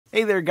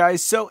Hey there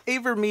guys, so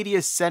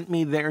AVerMedia sent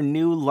me their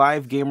new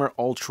Live Gamer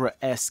Ultra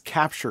S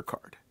capture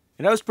card.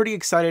 And I was pretty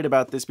excited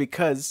about this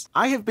because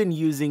I have been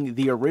using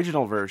the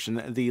original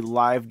version, the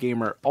Live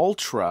Gamer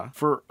Ultra,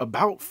 for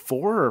about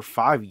 4 or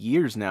 5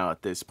 years now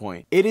at this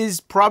point. It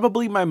is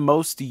probably my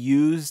most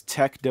used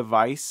tech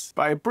device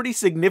by a pretty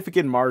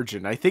significant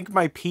margin. I think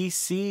my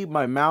PC,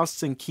 my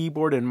mouse and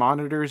keyboard and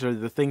monitors are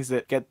the things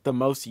that get the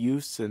most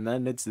use, and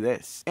then it's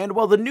this. And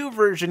while the new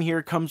version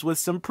here comes with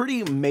some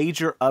pretty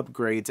major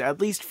upgrades,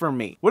 at least for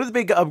me. One of the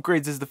big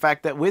upgrades is the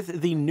fact that with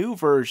the new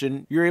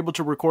version, you're able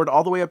to record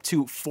all the way up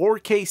to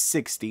 4K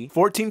 60,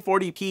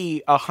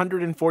 1440p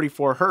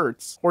 144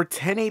 Hz, or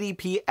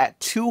 1080p at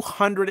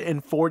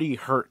 240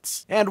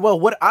 Hz. And well,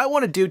 what I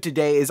want to do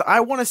today is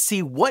I want to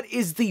see what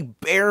is the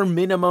bare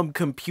minimum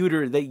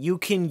computer that you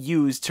can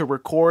use to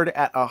record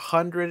at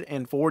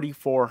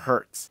 144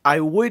 Hz. I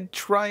would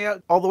try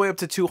out all the way up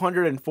to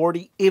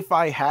 240 if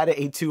I had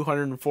a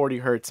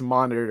 240 Hz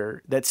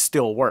monitor that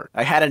still worked.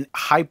 I had an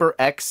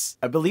HyperX,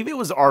 I believe it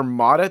was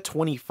Armada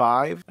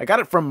 25. I got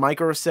it from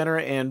Micro Center,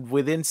 and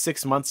within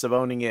 6 months of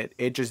owning it,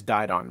 it just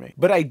died on me.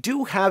 But I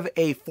do have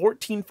a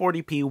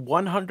 1440p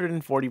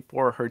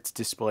 144 Hz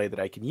display that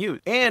I can use.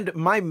 And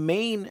my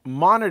main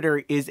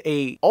monitor is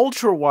a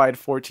ultra wide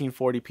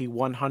 1440p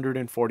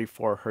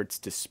 144 Hz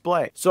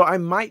display. So I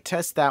might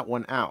test that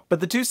one out.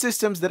 But the two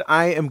systems that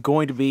I am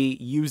going to be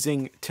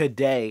using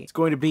today is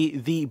going to be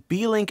the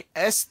Beelink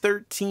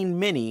S13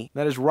 Mini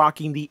that is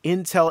rocking the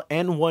Intel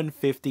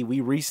N150.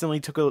 We recently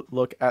took a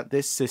look at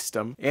this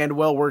system, and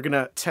well, we're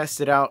gonna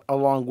test it out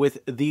along with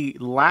the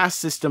last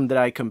system that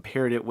I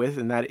compared it with,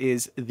 and that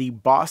is the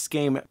Boss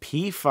Game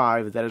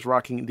P5 that is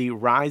rocking the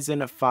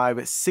Ryzen 5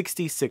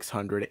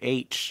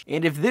 6600H.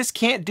 And if this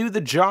can't do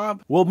the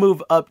job, we'll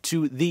move up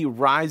to the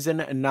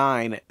Ryzen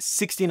 9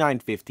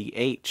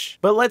 6950H.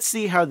 But let's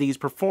see how these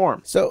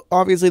perform. So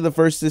obviously the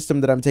first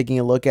system that I'm taking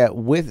a look at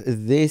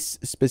with this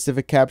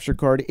specific capture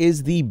card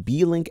is the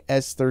Beelink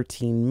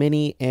S13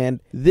 Mini,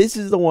 and this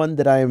is the one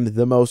that I am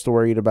the most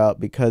worried about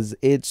because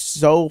it's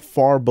so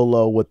far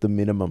below what the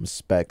minimum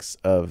specs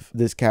of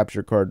this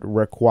capture card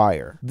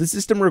require. The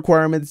system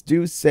requirements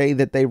do say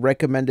that they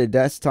recommend a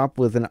desktop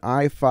with an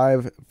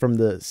i5 from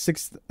the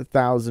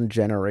 6000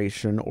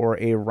 generation or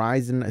a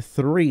Ryzen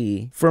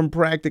 3 from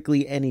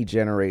practically any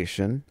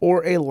generation,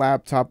 or a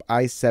laptop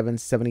i7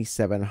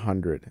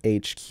 7700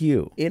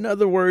 HQ. In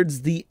other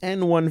words, the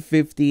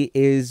N150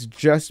 is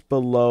just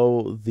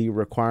below the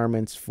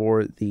requirements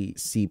for the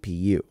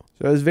CPU.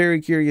 So I was very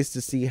curious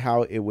to see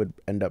how it would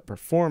end up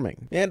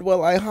performing. And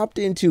well, I hopped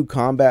into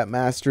Combat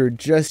Master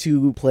just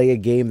to play a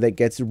game that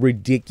gets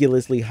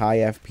ridiculously high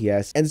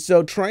FPS. And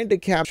so trying to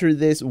capture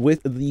this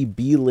with the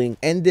Beelink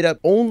ended up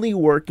only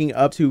working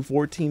up to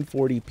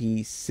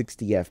 1440p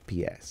 60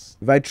 FPS.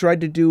 If I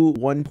tried to do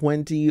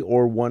 120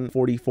 or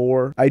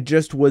 144, I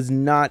just was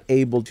not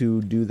able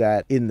to do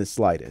that in the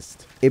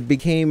slightest. It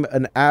became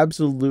an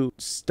absolute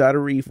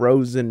stuttery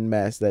frozen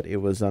mess that it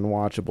was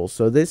unwatchable.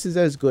 So this is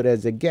as good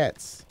as it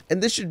gets.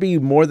 And this should be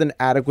more than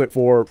adequate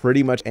for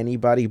pretty much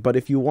anybody, but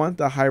if you want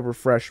the high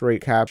refresh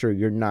rate capture,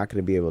 you're not going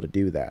to be able to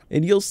do that.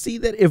 And you'll see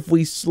that if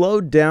we slow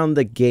down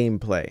the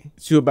gameplay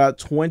to about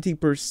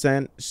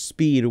 20%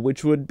 speed,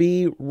 which would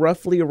be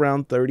roughly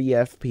around 30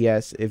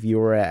 FPS if you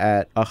were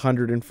at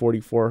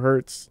 144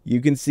 Hz,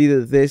 you can see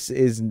that this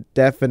is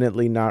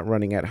definitely not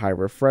running at high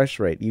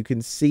refresh rate. You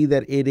can see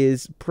that it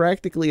is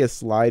practically a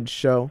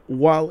slideshow.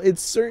 While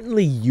it's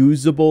certainly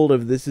usable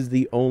if this is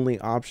the only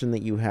option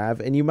that you have,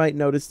 and you might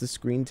notice the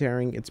screen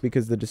tearing, it's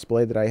because the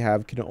display that I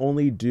have can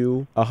only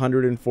do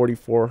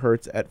 144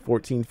 Hz at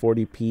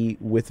 1440p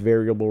with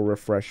variable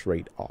refresh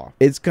rate off.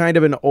 It's kind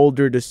of an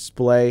older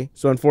display,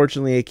 so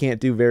unfortunately it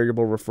can't do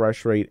variable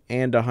refresh rate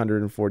and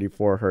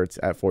 144 Hz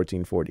at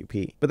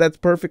 1440p. But that's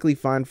perfectly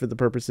fine for the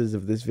purposes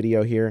of this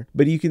video here.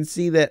 But you can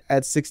see that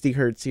at 60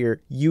 Hz here,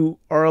 you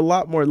are a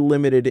lot more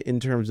limited in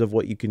terms of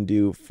what you can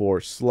do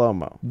for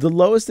slow-mo. The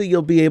lowest that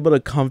you'll be able to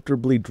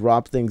comfortably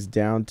drop things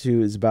down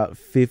to is about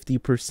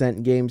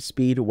 50% game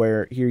speed,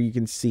 where here you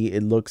can see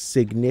it looks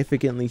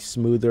significantly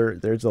smoother.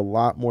 There's a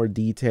lot more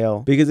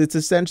detail because it's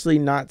essentially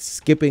not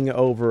skipping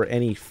over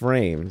any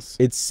frames.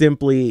 It's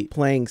simply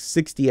playing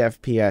 60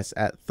 FPS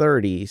at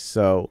 30,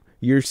 so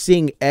you're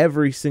seeing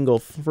every single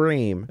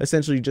frame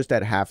essentially just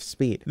at half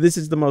speed. This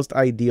is the most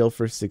ideal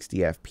for 60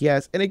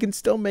 FPS, and it can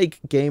still make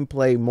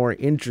gameplay more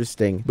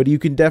interesting, but you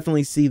can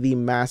definitely see the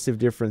massive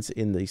difference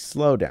in the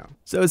slowdown.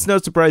 So it's no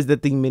surprise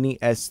that the Mini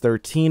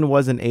S13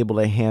 wasn't able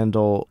to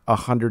handle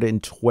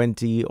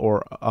 120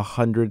 or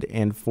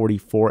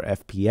 144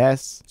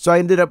 FPS. So I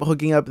ended up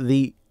hooking up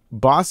the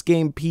Boss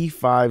Game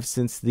P5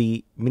 since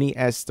the Mini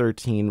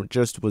S13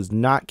 just was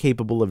not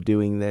capable of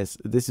doing this.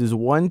 This is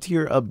one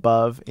tier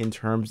above in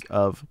terms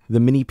of the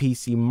mini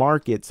PC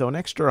market, so an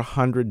extra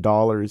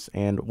 $100,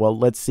 and well,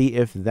 let's see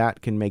if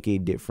that can make a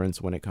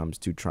difference when it comes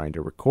to trying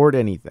to record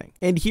anything.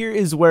 And here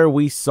is where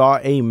we saw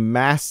a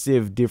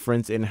massive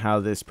difference in how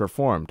this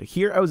performed.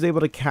 Here I was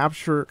able to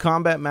capture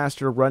Combat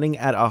Master running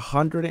at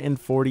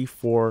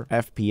 144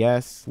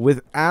 FPS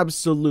with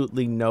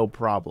absolutely no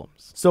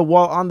problems. So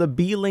while on the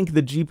B-Link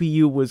the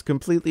GPU was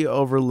completely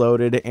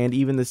overloaded and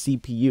even the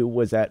CPU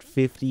was at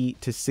 50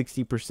 to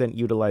 60%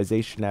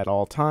 utilization at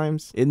all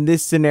times, in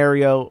this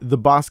scenario the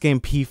boss game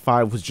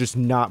P5 was just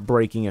not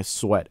breaking a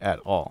sweat at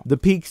all. The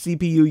peak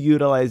CPU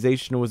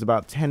utilization was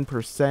about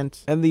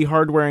 10%, and the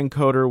hardware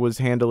encoder was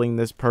handling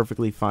this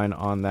perfectly fine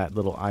on that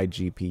little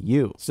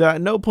iGPU. So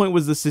at no point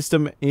was the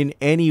system in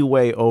any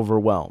way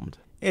overwhelmed.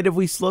 And if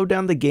we slow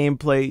down the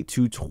gameplay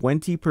to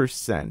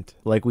 20%,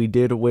 like we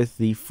did with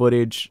the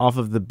footage off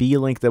of the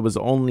B-Link that was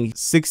only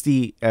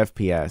 60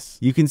 FPS,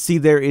 you can see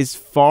there is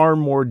far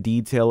more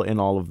detail in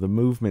all of the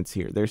movements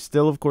here. There's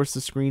still, of course,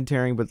 the screen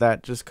tearing, but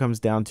that just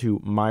comes down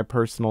to my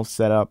personal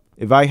setup.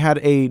 If I had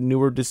a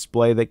newer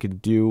display that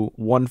could do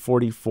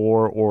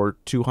 144 or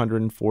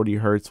 240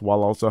 Hertz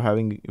while also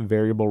having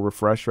variable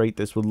refresh rate,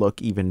 this would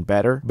look even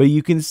better. But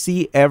you can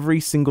see every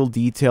single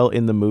detail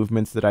in the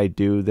movements that I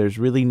do. There's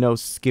really no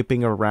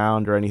skipping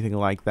around or anything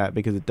like that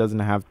because it doesn't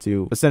have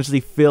to essentially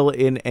fill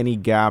in any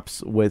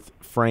gaps with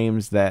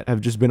frames that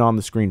have just been on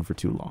the screen for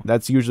too long.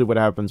 That's usually what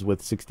happens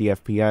with 60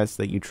 FPS,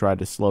 that you try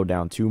to slow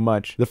down too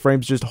much. The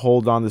frames just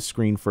hold on the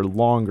screen for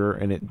longer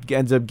and it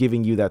ends up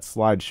giving you that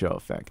slideshow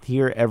effect.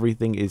 Here,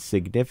 everything is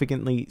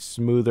significantly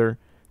smoother.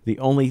 The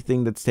only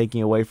thing that's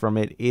taking away from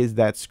it is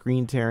that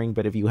screen tearing,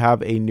 but if you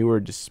have a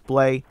newer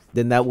display,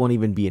 then that won't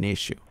even be an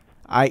issue.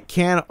 I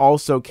can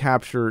also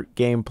capture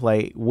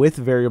gameplay with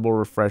variable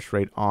refresh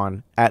rate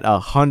on at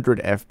 100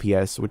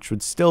 FPS, which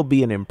would still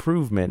be an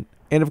improvement.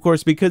 And of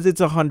course, because it's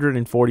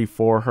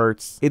 144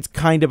 Hertz, it's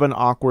kind of an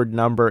awkward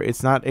number.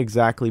 It's not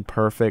exactly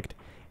perfect.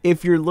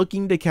 If you're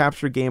looking to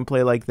capture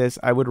gameplay like this,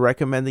 I would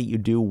recommend that you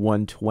do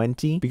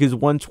 120, because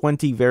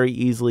 120 very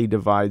easily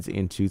divides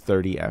into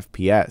 30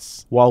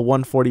 FPS, while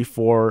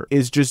 144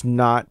 is just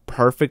not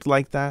perfect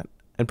like that.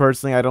 And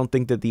personally, I don't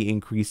think that the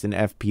increase in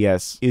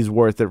FPS is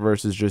worth it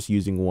versus just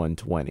using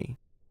 120.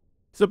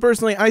 So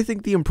personally, I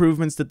think the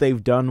improvements that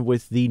they've done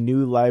with the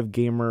new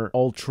LiveGamer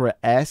Ultra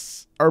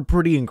S are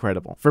pretty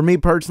incredible. For me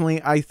personally,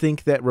 I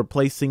think that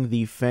replacing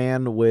the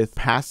fan with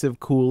passive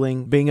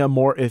cooling, being a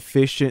more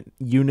efficient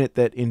unit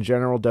that in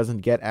general doesn't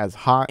get as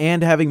hot,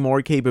 and having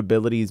more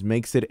capabilities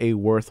makes it a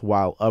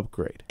worthwhile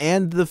upgrade.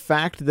 And the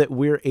fact that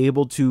we're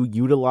able to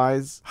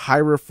utilize high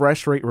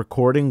refresh rate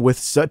recording with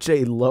such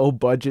a low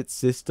budget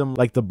system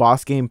like the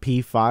boss game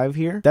P5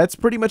 here, that's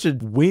pretty much a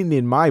win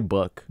in my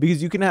book,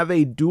 because you can have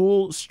a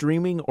dual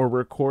streaming or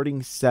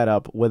recording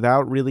setup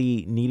without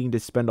really needing to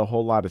spend a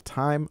whole lot of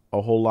time, a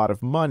whole lot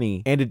of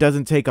money, and it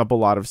doesn't take up a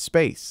lot of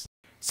space.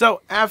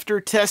 So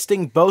after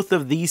testing both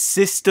of these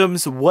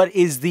systems, what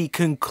is the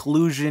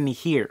conclusion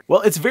here? Well,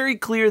 it's very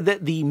clear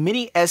that the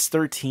Mini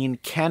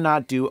S13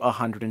 cannot do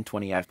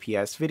 120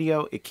 FPS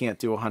video. It can't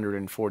do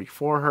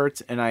 144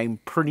 Hertz, and I'm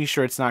pretty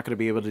sure it's not going to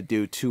be able to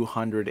do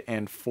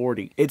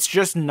 240. It's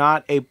just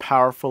not a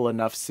powerful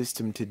enough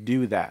system to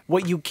do that.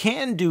 What you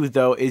can do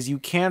though is you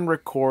can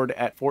record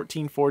at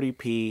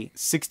 1440p,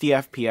 60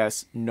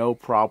 FPS, no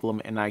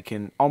problem, and I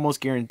can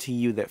almost guarantee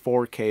you that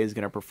 4K is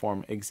going to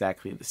perform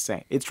exactly the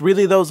same. It's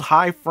really those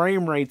high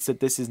frame rates that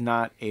this is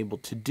not able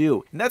to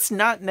do. And that's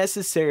not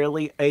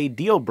necessarily a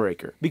deal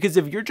breaker, because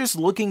if you're just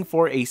looking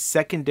for a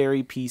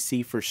secondary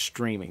PC for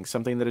streaming,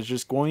 something that is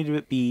just going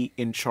to be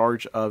in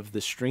charge of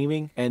the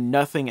streaming and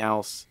nothing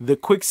else, the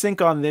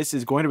QuickSync on this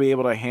is going to be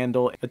able to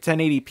handle a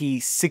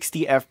 1080p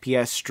 60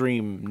 FPS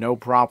stream no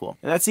problem.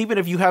 And that's even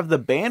if you have the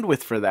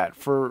bandwidth for that.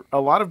 For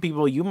a lot of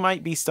people, you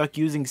might be stuck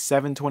using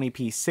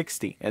 720p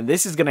 60, and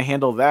this is going to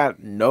handle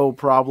that no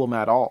problem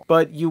at all.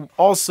 But you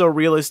also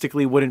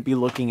realistically wouldn't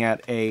be looking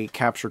at a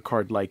capture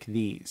card like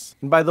these.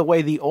 And by the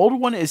way, the old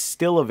one is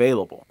still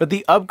available, but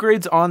the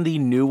upgrades on the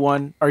new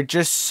one are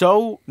just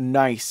so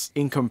nice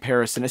in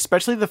comparison,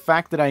 especially the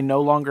fact that I no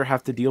longer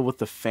have to deal with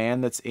the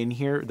fan that's in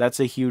here. That's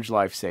a huge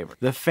lifesaver.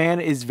 The fan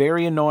is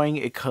very annoying.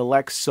 It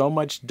collects so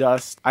much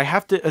dust. I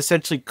have to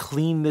essentially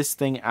clean this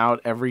thing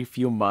out every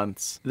few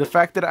months. The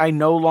fact that I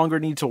no longer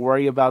need to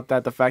worry about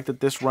that, the fact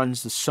that this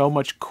runs so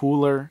much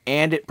cooler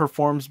and it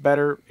performs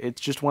better,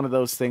 it's just one of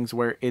those things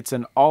where it's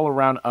an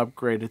all-around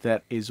upgrade that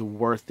is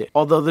worth it.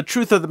 Although the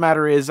truth of the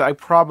matter is, I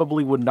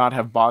probably would not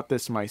have bought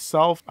this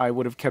myself. I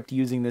would have kept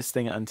using this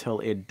thing until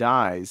it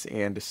dies,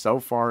 and so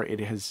far it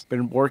has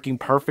been working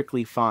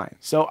perfectly fine.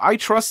 So I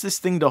trust this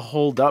thing to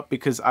hold up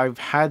because I've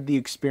had the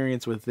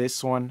experience with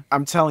this one.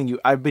 I'm telling you,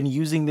 I've been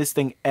using this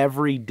thing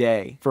every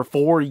day for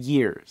 4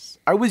 years.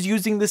 I was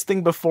using this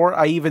thing before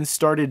I even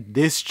started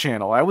this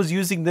channel. I was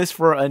using this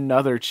for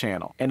another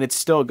channel, and it's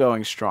still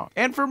going strong.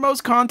 And for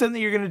most content that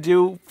you're going to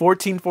do,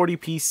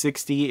 1440p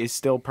 60 is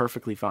still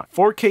perfectly fine.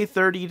 fine. 4K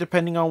 30,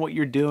 depending on what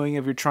you're doing,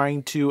 if you're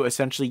trying to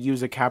essentially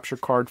use a capture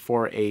card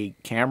for a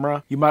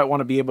camera, you might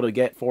want to be able to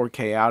get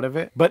 4K out of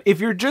it. But if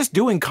you're just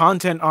doing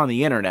content on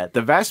the internet,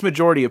 the vast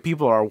majority of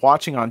people are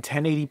watching on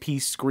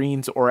 1080p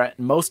screens or at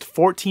most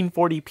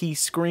 1440p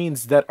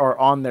screens that are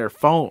on their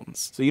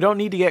phones. So you don't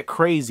need to get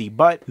crazy,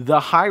 but the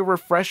high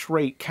refresh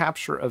rate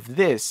capture of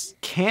this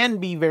can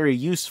be very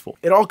useful.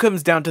 It all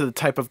comes down to the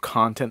type of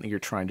content that you're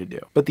trying to do.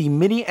 But the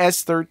Mini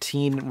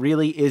S13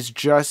 really is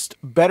just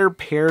better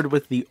paired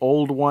with the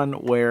old one,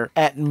 where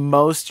at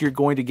most you're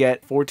going to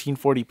get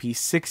 1440p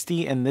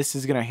 60, and this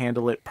is going to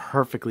handle it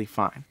perfectly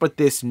fine. But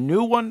this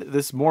new one,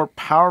 this more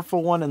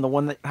powerful one, and the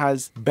one that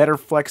has better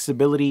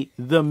flexibility,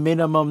 the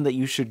minimum that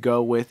you should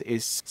go with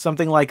is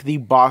something like the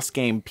Boss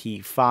Game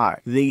P5.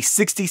 The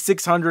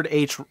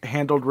 6600H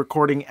handled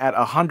recording at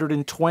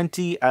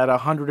 120 at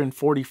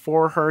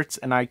 144 hertz,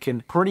 and I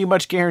can pretty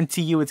much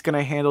guarantee you it's going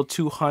to handle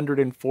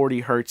 240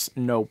 hertz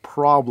no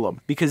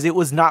problem, because it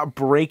was not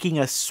breaking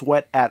a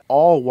sweat at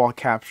all while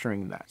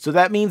capturing that. So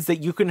that means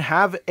that you can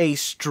have a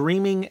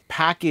streaming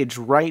package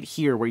right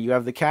here where you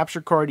have the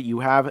capture card, you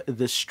have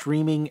the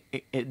streaming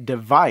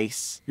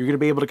device. You're going to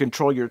be able to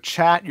control your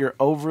chat, your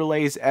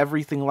overlays,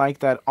 everything like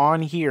that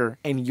on here,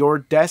 and your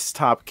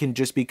desktop can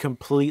just be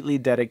completely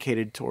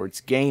dedicated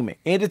towards gaming.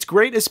 And it's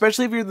great,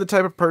 especially if you're the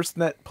type of person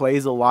that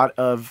plays a lot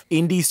of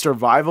indie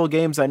survival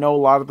games. I know a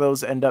lot of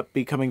those end up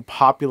becoming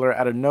popular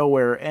out of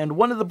nowhere, and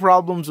one of the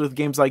problems with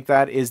games like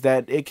that is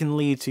that it can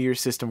lead to your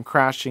system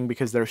crashing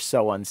because they're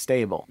so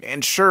unstable.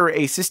 And sure,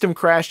 a system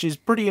crash is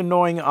pretty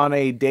annoying on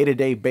a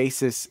day-to-day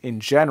basis in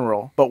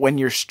general, but when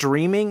you're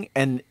streaming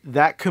and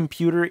that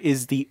computer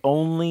is the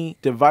only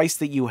device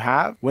that you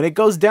have, when it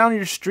goes down,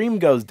 your stream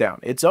goes down.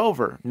 It's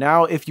over.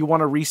 Now, if you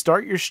want to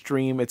restart your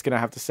stream, it's going to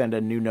have to send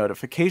a new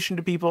notification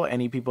to people.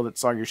 Any people that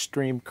saw your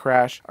stream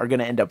crash are going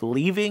to end up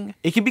leaving.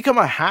 It can become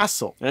a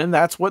hassle, and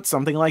that's what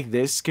something like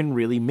this can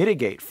really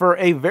mitigate for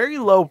a very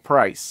low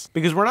price,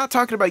 because we're not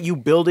talking about you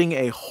building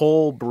a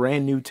whole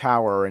brand new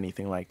tower or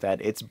anything like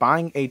that. It's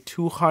buying a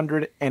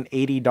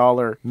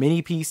 $280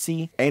 mini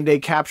PC and a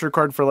capture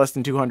card for less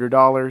than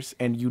 $200,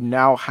 and you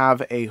now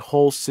have a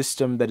whole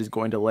system that is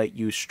going to let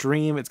you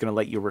stream. It's going to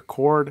let you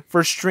record.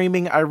 For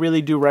streaming, I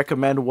really do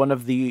recommend one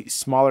of the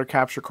smaller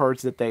capture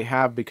cards that they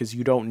have, because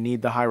you don't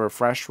need the high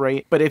refresh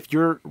rate. But if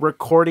you're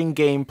recording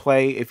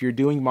gameplay, if you're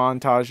doing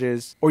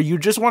montages, or you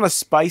just want to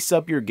spice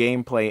up your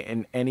gameplay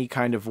in any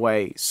kind of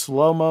way,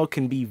 slow-mo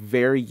can be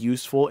very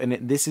useful, and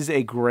this is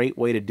a great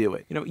way to do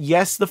it. You know,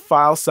 yes, the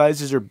file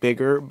sizes are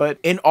bigger, but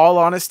in all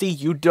honesty,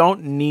 you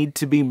don't need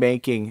to be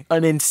making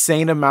an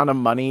insane amount of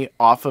money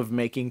off of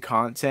making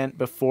content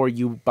before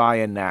you buy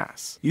a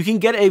NAS. You can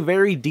get a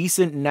very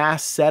decent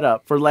NAS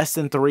setup for less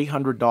than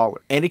 $300,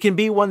 and it can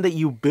be one that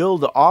you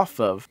build off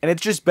of, and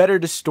it's just better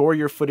to store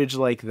your footage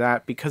like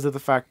that because of the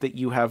fact that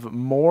you have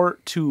more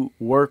to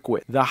work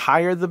with. The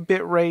higher the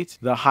bitrate,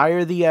 the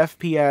higher the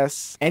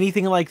FPS,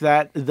 anything like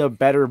that, the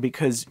better,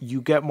 because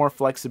you get more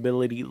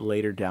flexibility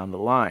later down the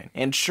line.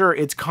 And sure,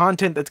 it's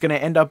content that's going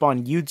to end up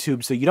on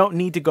YouTube, so you don't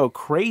need to go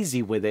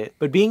crazy with it,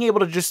 but being able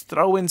to just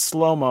throw in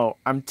slow-mo,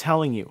 I'm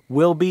telling you,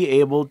 will be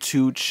able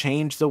to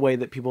change the way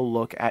that people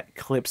look at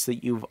clips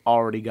that you've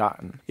already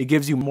gotten. It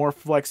gives you more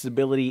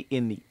flexibility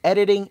in the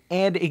editing,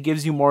 and it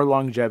gives you more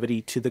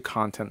longevity to the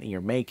content that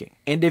you're making.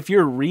 And if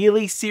you're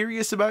really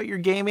serious about your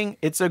gaming,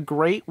 it's a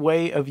great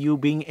way of you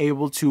being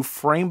able to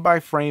frame by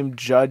frame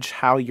judge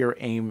how your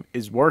aim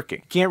is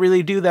working. Can't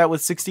really do that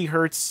with 60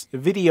 hertz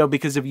video,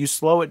 because if you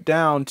slow it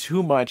down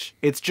too much,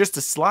 it's just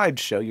a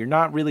slideshow. You're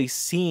not really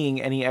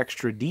seeing any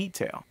extra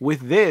detail.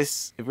 With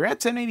this, if you're at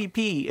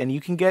 1080p and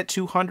you can get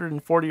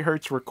 240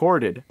 hertz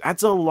recorded,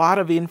 that's a lot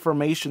of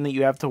information that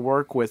you have to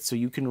work with, so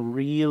you can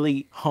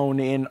really hone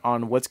in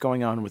on what's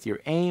going on with your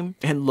aim.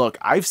 And look,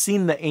 I've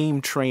seen the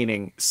aim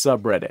training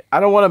subreddit. I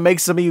don't want to make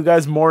some of you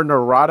guys more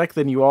neurotic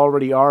than you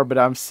already are, but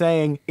I'm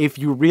saying if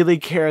you really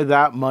care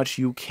that much,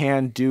 you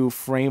can do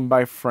frame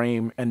by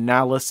frame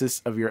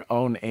analysis of your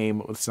own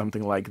aim with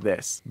something like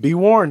this. Be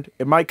warned,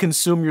 it might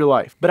consume your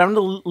life. But I'm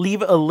going to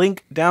leave a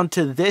link down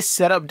to this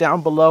setup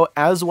down below,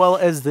 as well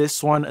as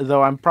this one,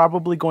 though I'm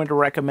probably going to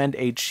recommend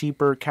a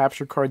cheaper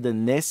capture card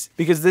than this,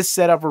 because this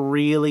setup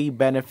really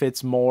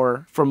benefits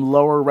more from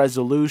lower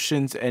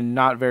resolutions and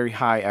not very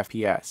high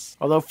FPS.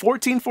 Although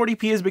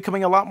 1440p is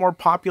becoming a lot more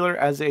popular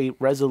as a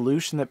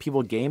resolution that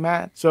people game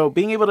at, so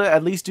being able to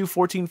at least do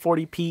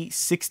 1440p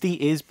 60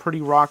 is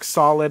pretty rock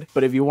solid.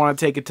 But if you want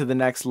to take it to the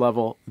next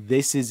level,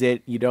 this is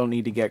it. You don't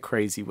need to get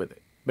crazy with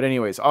it. But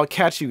anyways, I'll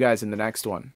catch you guys in the next one.